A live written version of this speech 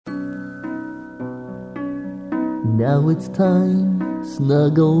Now it's time,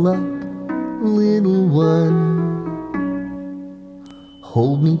 snuggle up, little one.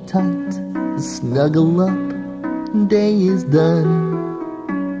 Hold me tight, snuggle up, day is done.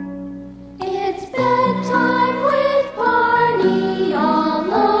 It's bedtime with Barney all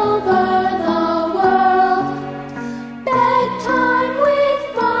over the world. Bedtime with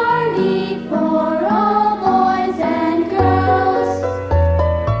Barney for all boys and girls.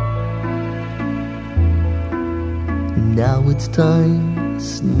 Now it's time,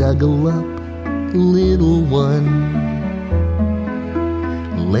 snuggle up, little one.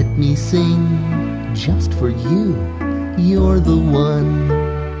 Let me sing just for you, you're the one.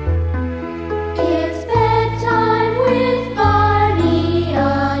 It's bedtime with Barney,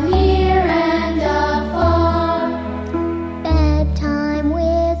 a near and afar. Bedtime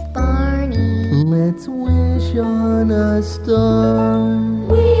with Barney. Let's wish on a star.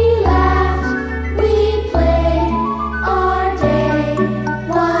 We laughed, we played, our day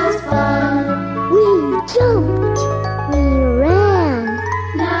was fun. We jumped, we ran.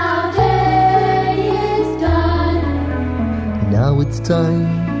 Now day is done. Now it's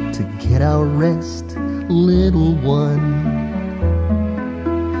time to get our rest, little one.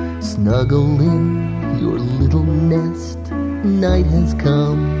 Snuggle in your little nest, night has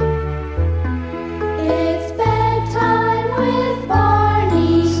come. It's bedtime with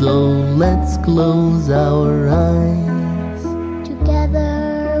Barney. So let's close our eyes.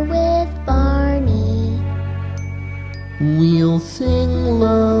 Together with Barney. We'll sing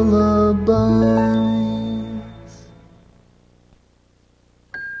lullabies.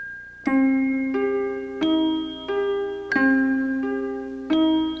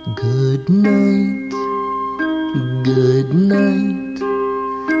 Good night, good night,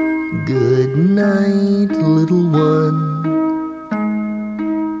 good night, little one.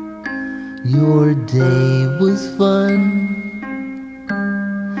 Your day was fun,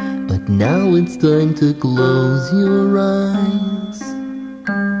 but now it's time to close your eyes.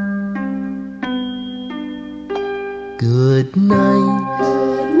 Good night,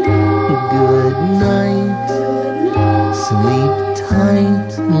 good night, sleep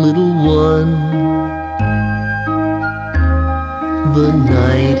tight, little one. The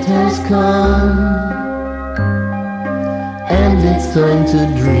night has come, and it's time to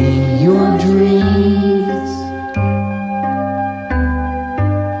dream your dreams.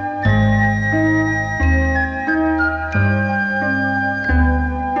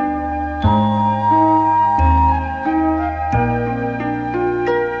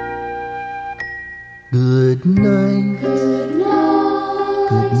 Good night, Good night,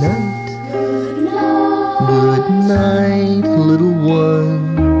 good night, good night, good night, little one.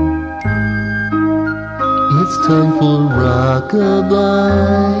 It's time for rock-a-byes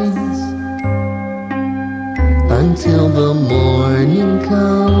until the morning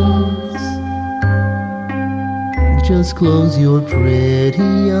comes. Just close your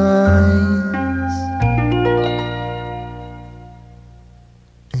pretty eyes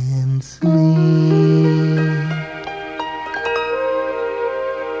and sleep.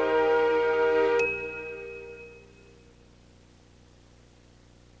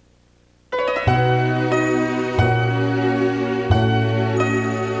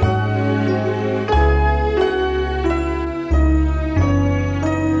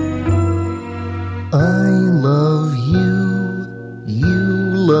 I love you, you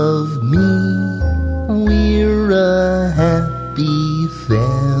love me. We're a happy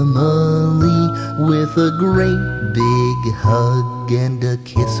family with a great big hug and a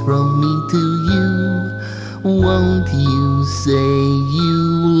kiss from me to you. Won't you say you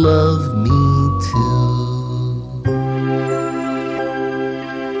love me too?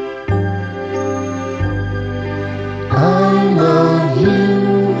 I love you,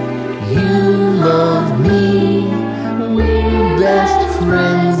 you love me. We're best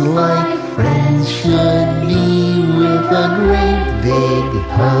friends like friends should be, with a great big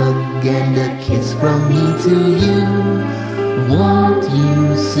hug and a kiss from me to you. Won't you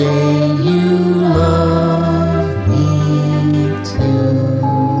say you love